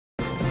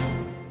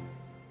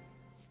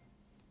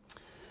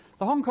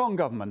The Hong Kong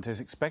government is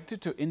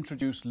expected to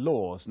introduce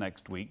laws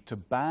next week to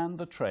ban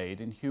the trade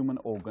in human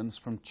organs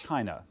from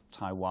China.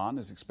 Taiwan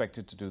is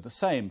expected to do the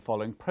same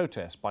following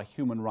protests by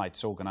human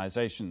rights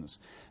organizations.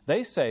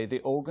 They say the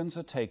organs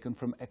are taken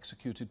from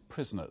executed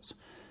prisoners.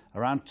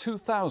 Around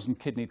 2,000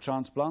 kidney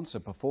transplants are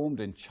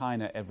performed in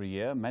China every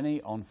year,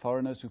 many on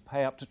foreigners who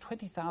pay up to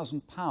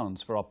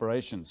 £20,000 for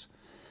operations.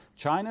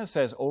 China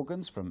says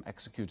organs from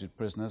executed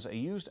prisoners are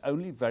used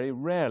only very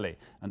rarely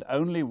and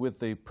only with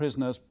the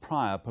prisoner's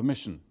prior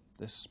permission.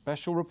 This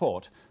special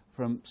report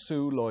from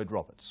Sue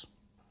Lloyd-Roberts.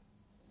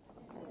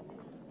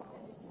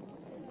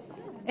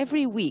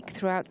 Every week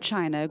throughout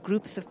China,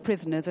 groups of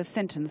prisoners are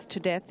sentenced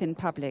to death in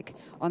public.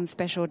 On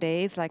special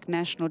days like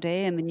National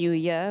Day and the New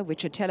Year,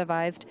 which are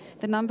televised,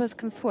 the numbers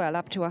can swell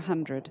up to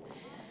 100.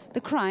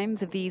 The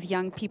crimes of these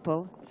young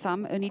people,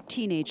 some only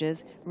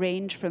teenagers,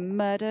 range from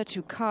murder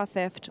to car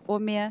theft or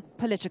mere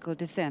political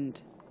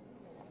dissent.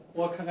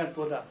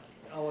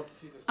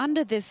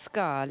 Under this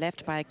scar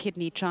left by a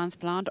kidney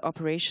transplant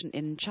operation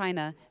in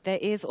China, there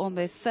is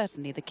almost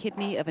certainly the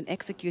kidney of an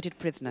executed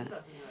prisoner.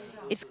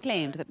 It's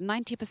claimed that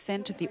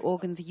 90% of the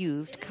organs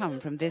used come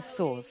from this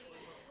source,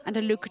 and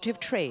a lucrative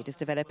trade is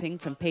developing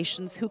from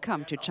patients who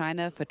come to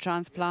China for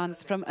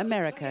transplants from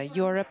America,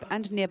 Europe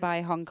and nearby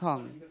Hong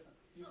Kong.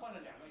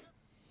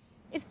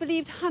 It's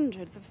believed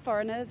hundreds of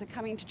foreigners are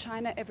coming to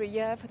China every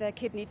year for their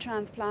kidney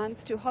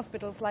transplants to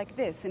hospitals like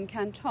this in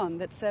Canton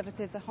that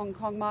services the Hong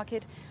Kong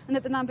market, and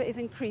that the number is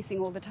increasing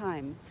all the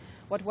time.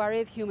 What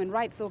worries human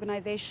rights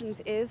organizations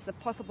is the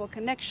possible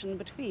connection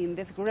between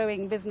this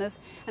growing business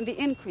and the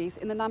increase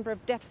in the number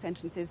of death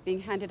sentences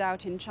being handed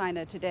out in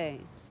China today.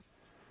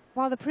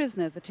 While the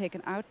prisoners are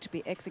taken out to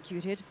be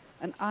executed,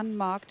 an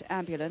unmarked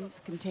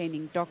ambulance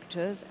containing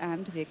doctors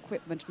and the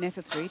equipment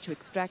necessary to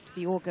extract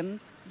the organ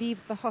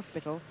leaves the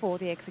hospital for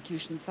the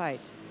execution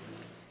site.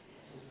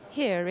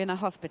 Here in a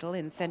hospital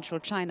in central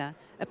China,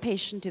 a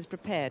patient is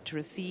prepared to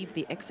receive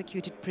the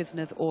executed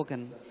prisoner's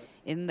organ.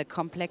 In the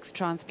complex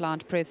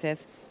transplant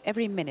process,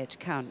 every minute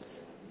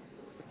counts.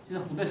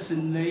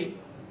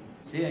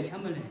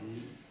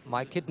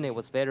 My kidney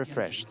was very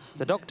fresh.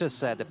 The doctor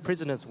said the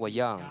prisoners were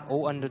young,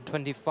 all under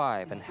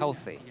 25 and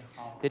healthy.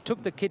 They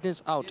took the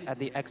kidneys out at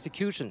the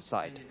execution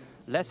site,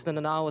 less than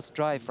an hour's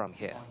drive from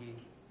here.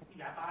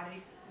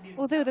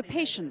 Although the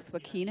patients were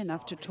keen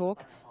enough to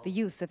talk, the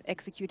use of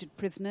executed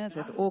prisoners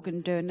as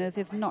organ donors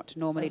is not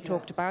normally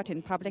talked about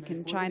in public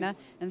in China,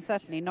 and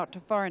certainly not to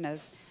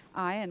foreigners.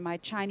 I and my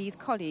Chinese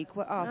colleague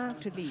were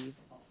asked to leave.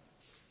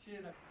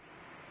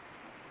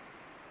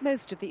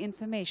 Most of the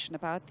information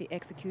about the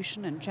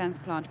execution and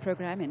transplant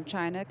program in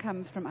China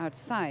comes from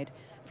outside,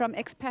 from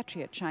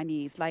expatriate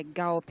Chinese like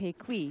Gao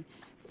Peikui,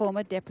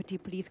 former deputy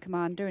police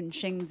commander in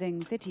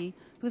Shenzhen City,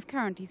 who's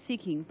currently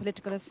seeking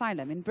political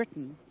asylum in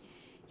Britain.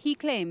 He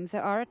claims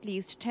there are at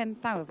least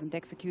 10,000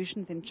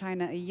 executions in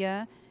China a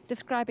year,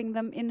 describing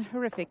them in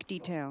horrific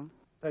detail.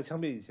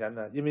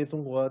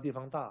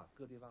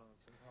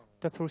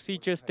 The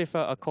procedures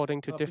differ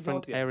according to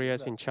different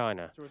areas in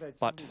China,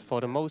 but for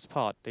the most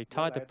part, they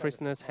tie the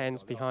prisoner's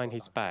hands behind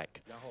his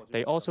back.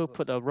 They also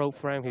put a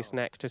rope around his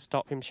neck to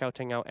stop him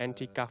shouting out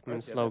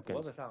anti-government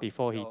slogans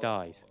before he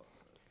dies.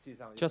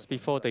 Just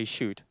before they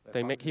shoot,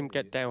 they make him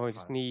get down on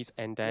his knees,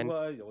 and then,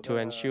 to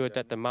ensure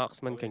that the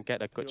marksman can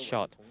get a good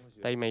shot,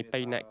 they may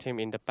bayonet him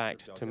in the back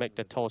to make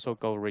the torso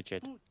go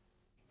rigid.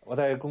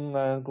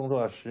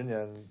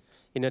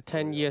 In the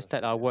 10 years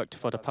that I worked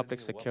for the Public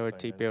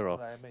Security Bureau,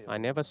 I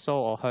never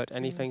saw or heard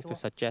anything to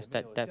suggest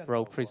that death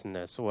row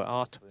prisoners were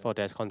asked for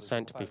their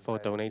consent before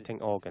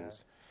donating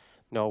organs,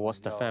 nor was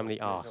the family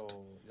asked.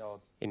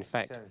 In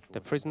fact,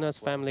 the prisoner's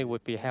family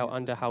would be held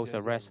under house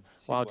arrest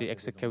while the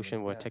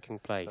execution were taking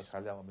place.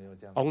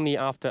 Only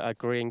after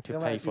agreeing to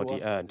pay for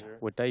the urn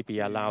would they be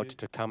allowed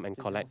to come and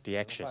collect the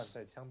ashes.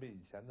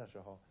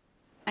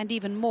 And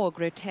even more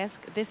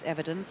grotesque, this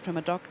evidence from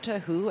a doctor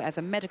who, as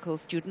a medical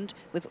student,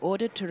 was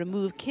ordered to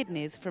remove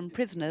kidneys from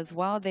prisoners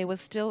while they were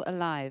still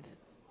alive.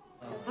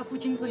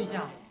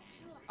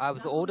 I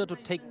was ordered to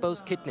take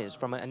both kidneys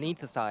from an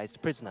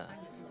anesthetized prisoner.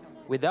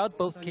 Without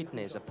both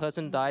kidneys, a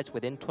person dies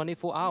within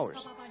 24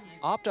 hours.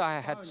 After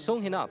I had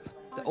sewn him up,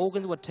 the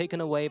organs were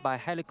taken away by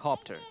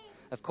helicopter.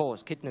 Of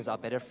course, kidneys are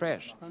better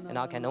fresh, and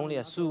I can only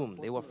assume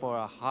they were for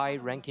a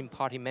high-ranking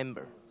party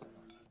member.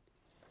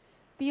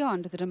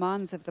 Beyond the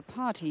demands of the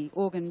party,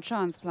 organ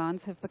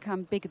transplants have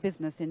become big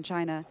business in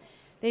China.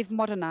 They've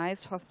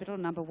modernized Hospital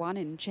No. 1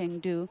 in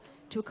Chengdu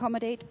to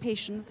accommodate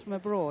patients from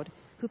abroad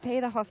who pay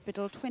the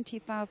hospital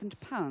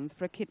 £20,000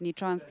 for a kidney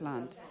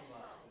transplant.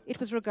 It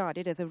was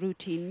regarded as a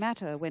routine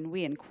matter when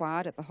we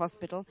inquired at the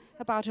hospital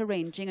about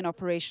arranging an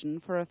operation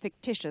for a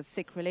fictitious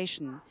sick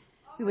relation.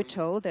 We were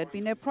told there'd be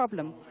no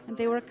problem, and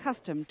they were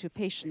accustomed to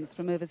patients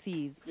from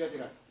overseas.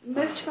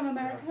 Most from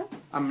America?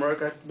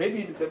 America,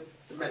 maybe the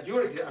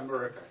majority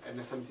America, and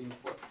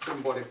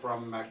somebody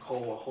from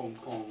Macau or Hong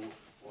Kong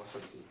or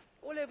something.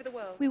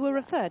 We were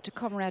referred to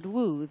Comrade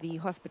Wu, the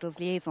hospital's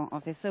liaison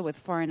officer with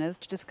foreigners,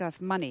 to discuss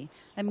money,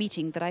 a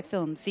meeting that I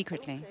filmed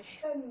secretly.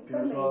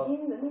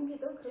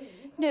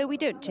 No, we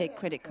don't take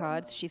credit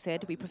cards, she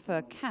said. We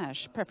prefer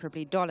cash,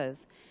 preferably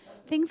dollars.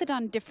 Things are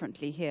done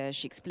differently here,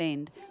 she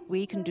explained.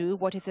 We can do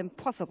what is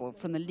impossible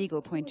from the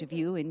legal point of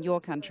view in your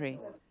country.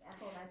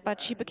 But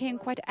she became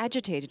quite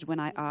agitated when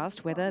I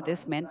asked whether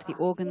this meant the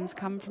organs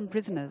come from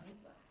prisoners.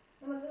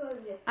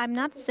 I'm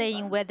not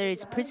saying whether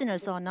it's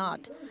prisoners or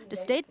not. The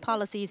state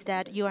policy is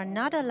that you are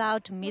not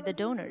allowed to meet the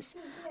donors.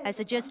 I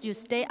suggest you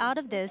stay out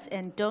of this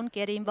and don't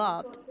get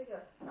involved.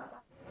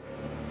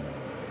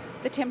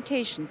 The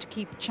temptation to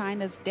keep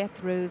China's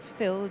death rows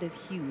filled is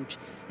huge.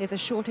 There's a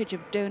shortage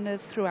of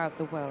donors throughout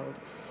the world.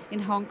 In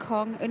Hong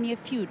Kong, only a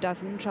few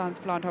dozen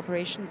transplant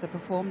operations are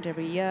performed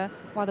every year,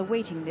 while the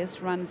waiting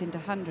list runs into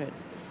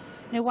hundreds.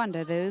 No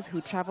wonder those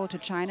who travel to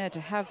China to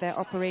have their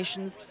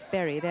operations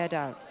bury their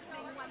doubts.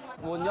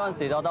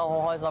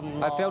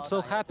 I felt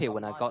so happy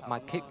when I got my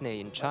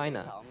kidney in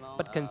China,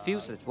 but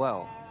confused as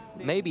well.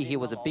 Maybe he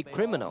was a big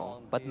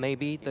criminal, but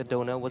maybe the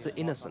donor was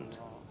innocent.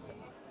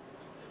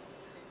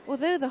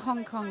 Although the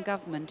Hong Kong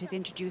government is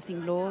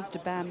introducing laws to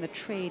ban the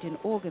trade in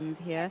organs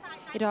here,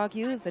 it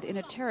argues that in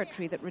a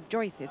territory that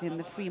rejoices in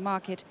the free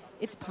market,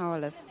 it's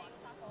powerless.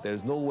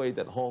 There's no way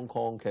that Hong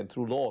Kong can,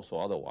 through laws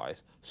or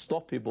otherwise,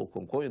 stop people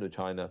from going to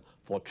China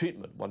for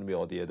treatment one way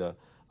or the other.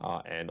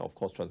 And of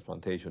course,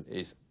 transplantation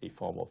is a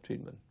form of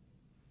treatment.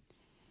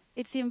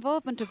 It's the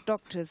involvement of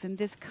doctors in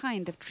this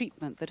kind of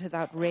treatment that has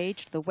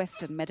outraged the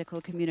Western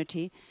medical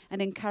community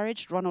and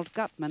encouraged Ronald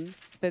Gutman,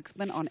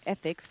 spokesman on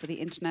ethics for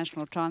the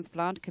International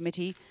Transplant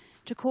Committee,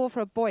 to call for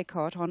a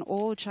boycott on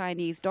all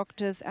Chinese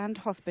doctors and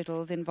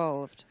hospitals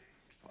involved.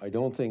 I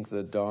don't think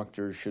that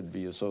doctors should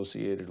be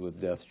associated with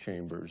death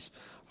chambers.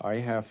 I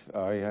have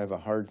a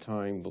hard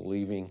time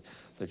believing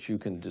that you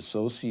can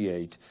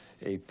dissociate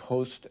a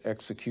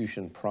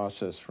post-execution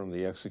process from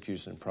the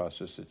execution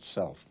process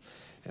itself.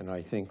 And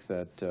I think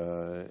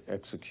that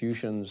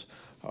executions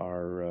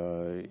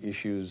are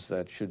issues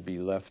that should be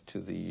left to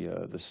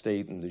the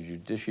state and the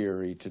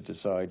judiciary to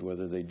decide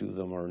whether they do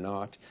them or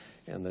not,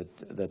 and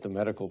that the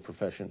medical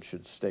profession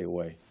should stay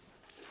away.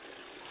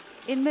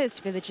 In most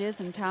villages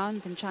and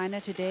towns in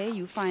China today,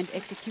 you find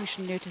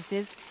execution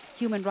notices.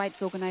 Human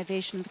rights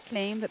organizations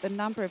claim that the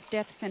number of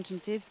death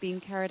sentences being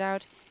carried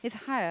out is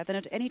higher than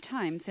at any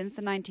time since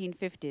the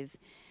 1950s.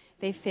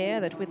 They fear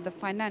that with the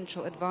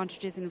financial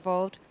advantages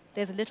involved,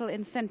 there's little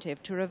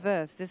incentive to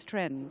reverse this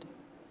trend.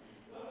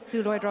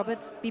 Sue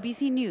Lloyd-Roberts,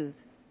 BBC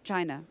News,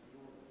 China.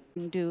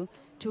 To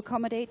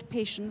accommodate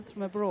patients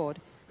from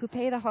abroad who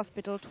pay the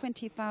hospital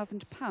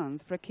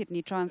 £20,000 for a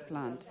kidney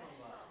transplant.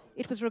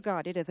 It was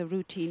regarded as a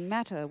routine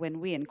matter when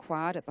we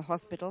inquired at the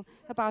hospital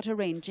about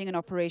arranging an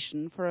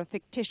operation for a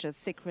fictitious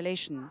sick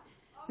relation.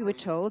 We were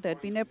told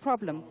there'd be no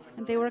problem,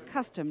 and they were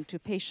accustomed to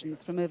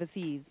patients from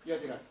overseas.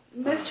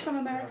 Most from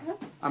America?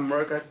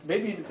 America,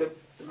 maybe the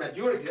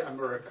majority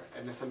America,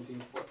 and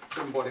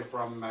somebody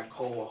from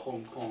Macau or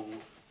Hong Kong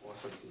or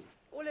something.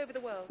 All over the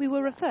world. We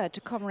were referred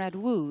to Comrade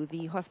Wu,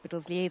 the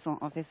hospital's liaison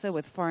officer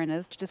with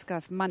foreigners, to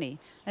discuss money,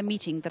 a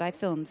meeting that I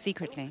filmed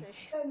secretly.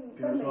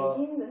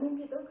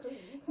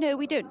 No,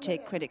 we don't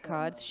take credit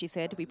cards, she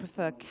said. We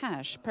prefer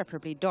cash,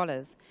 preferably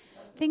dollars.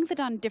 Things are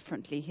done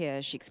differently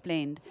here, she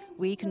explained.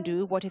 We can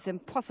do what is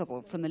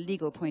impossible from the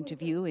legal point of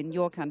view in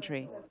your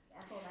country.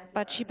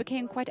 But she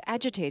became quite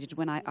agitated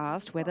when I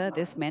asked whether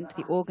this meant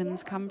the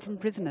organs come from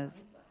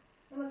prisoners.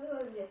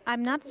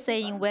 I'm not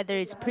saying whether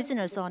it's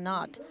prisoners or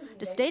not.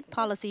 The state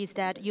policy is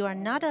that you are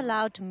not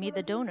allowed to meet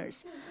the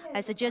donors.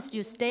 I suggest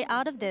you stay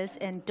out of this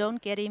and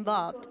don't get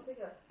involved.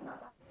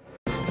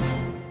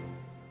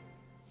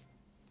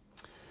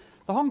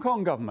 The Hong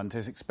Kong government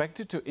is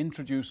expected to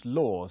introduce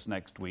laws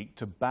next week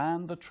to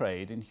ban the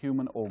trade in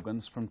human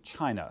organs from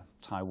China.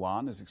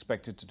 Taiwan is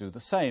expected to do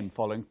the same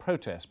following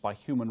protests by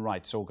human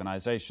rights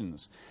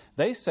organizations.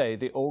 They say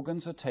the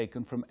organs are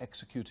taken from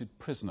executed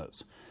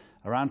prisoners.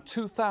 Around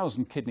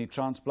 2,000 kidney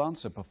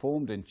transplants are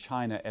performed in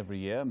China every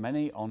year,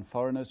 many on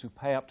foreigners who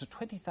pay up to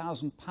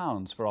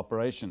 £20,000 for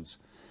operations.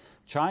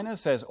 China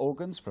says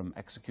organs from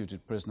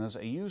executed prisoners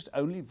are used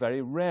only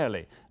very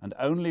rarely and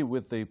only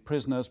with the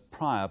prisoner's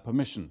prior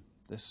permission.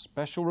 This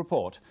special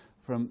report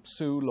from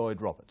Sue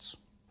Lloyd-Roberts.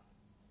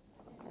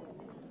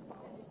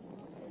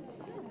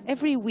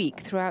 Every week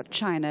throughout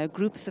China,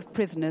 groups of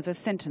prisoners are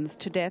sentenced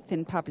to death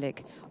in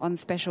public. On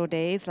special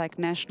days like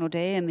National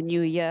Day and the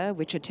New Year,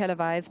 which are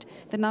televised,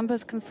 the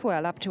numbers can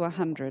swell up to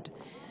 100.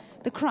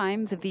 The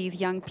crimes of these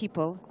young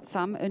people,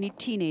 some only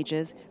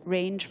teenagers,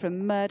 range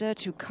from murder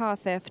to car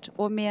theft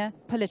or mere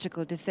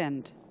political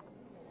dissent.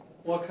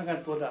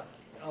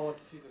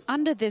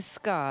 Under this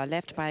scar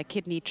left by a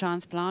kidney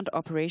transplant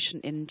operation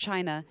in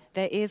China,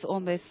 there is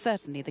almost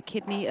certainly the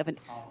kidney of an...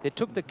 They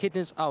took the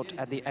kidneys out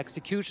at the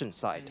execution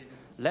site,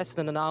 less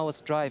than an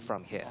hour's drive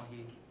from here.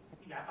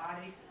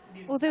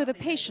 Although the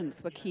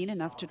patients were keen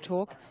enough to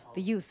talk,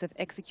 the use of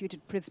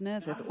executed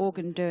prisoners as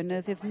organ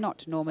donors is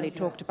not normally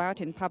talked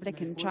about in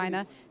public in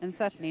China, and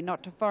certainly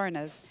not to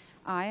foreigners.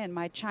 I and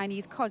my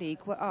Chinese colleague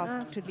were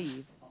asked to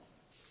leave.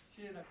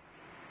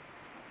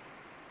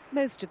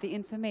 Most of the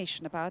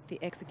information about the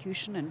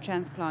execution and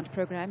transplant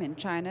program in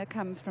China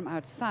comes from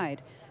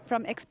outside,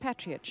 from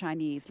expatriate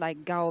Chinese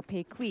like Gao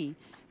Peikui,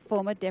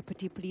 former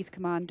deputy police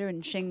commander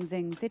in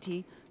Shenzhen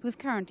City, who's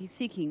currently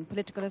seeking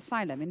political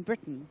asylum in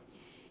Britain.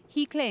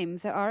 He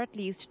claims there are at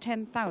least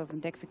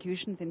 10,000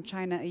 executions in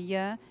China a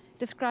year,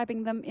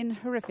 describing them in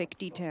horrific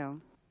detail.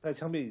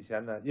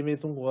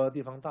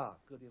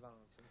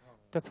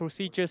 The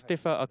procedures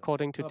differ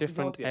according to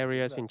different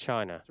areas in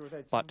China,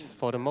 but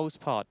for the most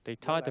part, they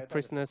tie the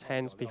prisoner's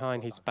hands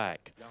behind his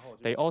back.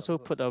 They also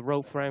put a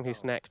rope around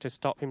his neck to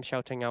stop him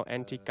shouting out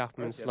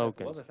anti-government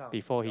slogans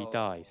before he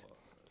dies.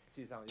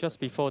 Just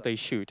before they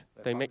shoot,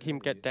 they make him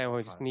get down on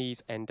his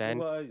knees, and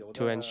then,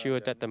 to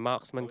ensure that the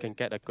marksman can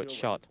get a good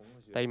shot,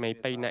 they may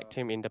bayonet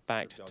him in the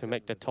back to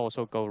make the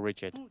torso go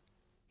rigid.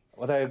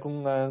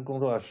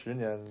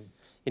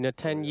 In the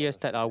 10 years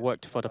that I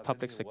worked for the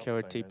Public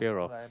Security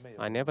Bureau,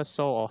 I never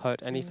saw or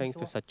heard anything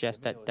to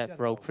suggest that death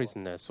row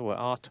prisoners were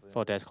asked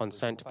for their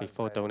consent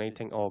before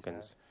donating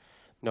organs,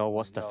 nor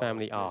was the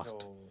family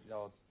asked.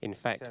 In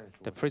fact,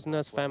 the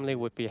prisoner's family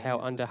would be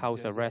held under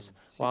house arrest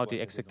while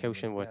the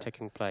execution were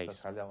taking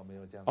place.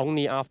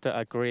 Only after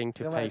agreeing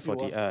to pay for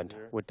the urn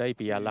would they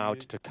be allowed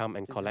to come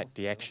and collect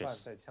the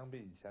ashes.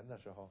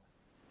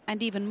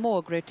 And even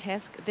more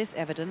grotesque, this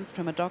evidence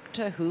from a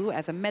doctor who,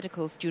 as a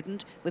medical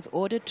student, was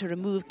ordered to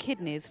remove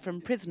kidneys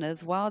from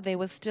prisoners while they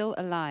were still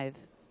alive.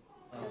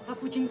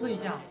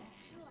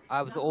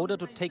 I was ordered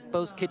to take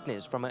both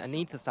kidneys from an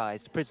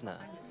anesthetized prisoner.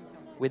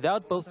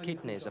 Without both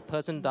kidneys, a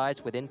person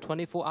dies within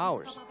 24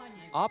 hours.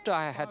 After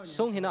I had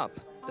sewn him up,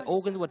 the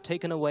organs were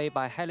taken away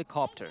by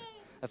helicopter.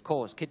 Of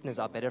course, kidneys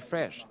are better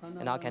fresh,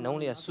 and I can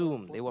only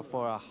assume they were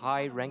for a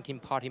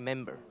high-ranking party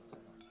member.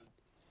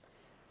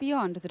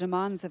 Beyond the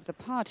demands of the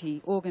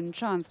party, organ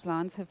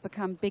transplants have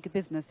become big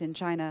business in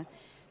China.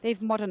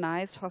 They've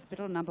modernized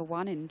Hospital No.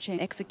 1 in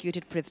Chengdu,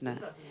 executed prisoner.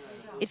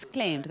 It's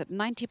claimed that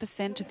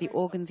 90% of the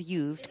organs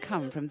used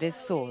come from this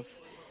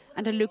source,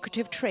 and a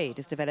lucrative trade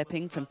is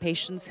developing from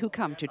patients who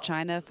come to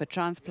China for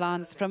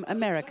transplants from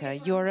America,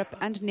 Europe,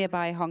 and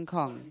nearby Hong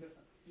Kong.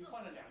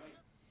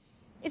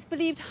 It's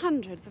believed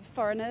hundreds of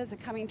foreigners are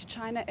coming to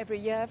China every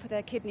year for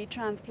their kidney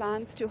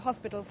transplants to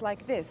hospitals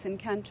like this in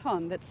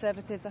Canton that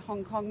services the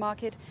Hong Kong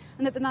market,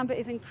 and that the number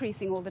is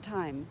increasing all the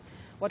time.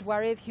 What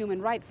worries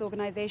human rights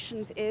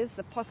organizations is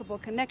the possible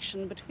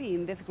connection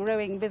between this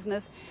growing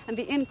business and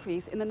the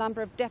increase in the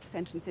number of death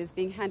sentences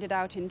being handed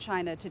out in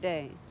China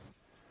today.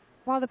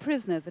 While the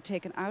prisoners are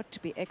taken out to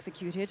be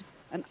executed,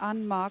 an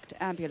unmarked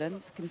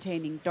ambulance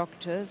containing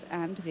doctors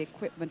and the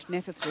equipment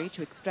necessary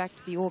to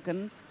extract the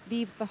organ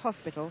leaves the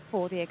hospital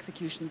for the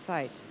execution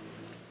site.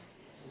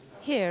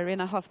 Here in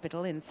a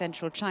hospital in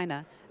central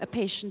China, a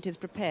patient is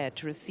prepared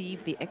to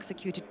receive the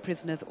executed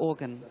prisoner's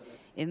organ.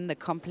 In the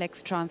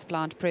complex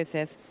transplant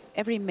process,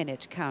 every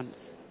minute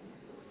counts.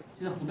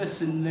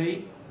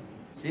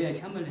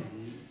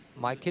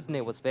 My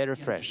kidney was very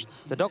fresh.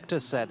 The doctor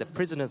said the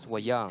prisoners were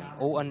young,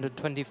 all under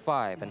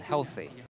 25 and healthy.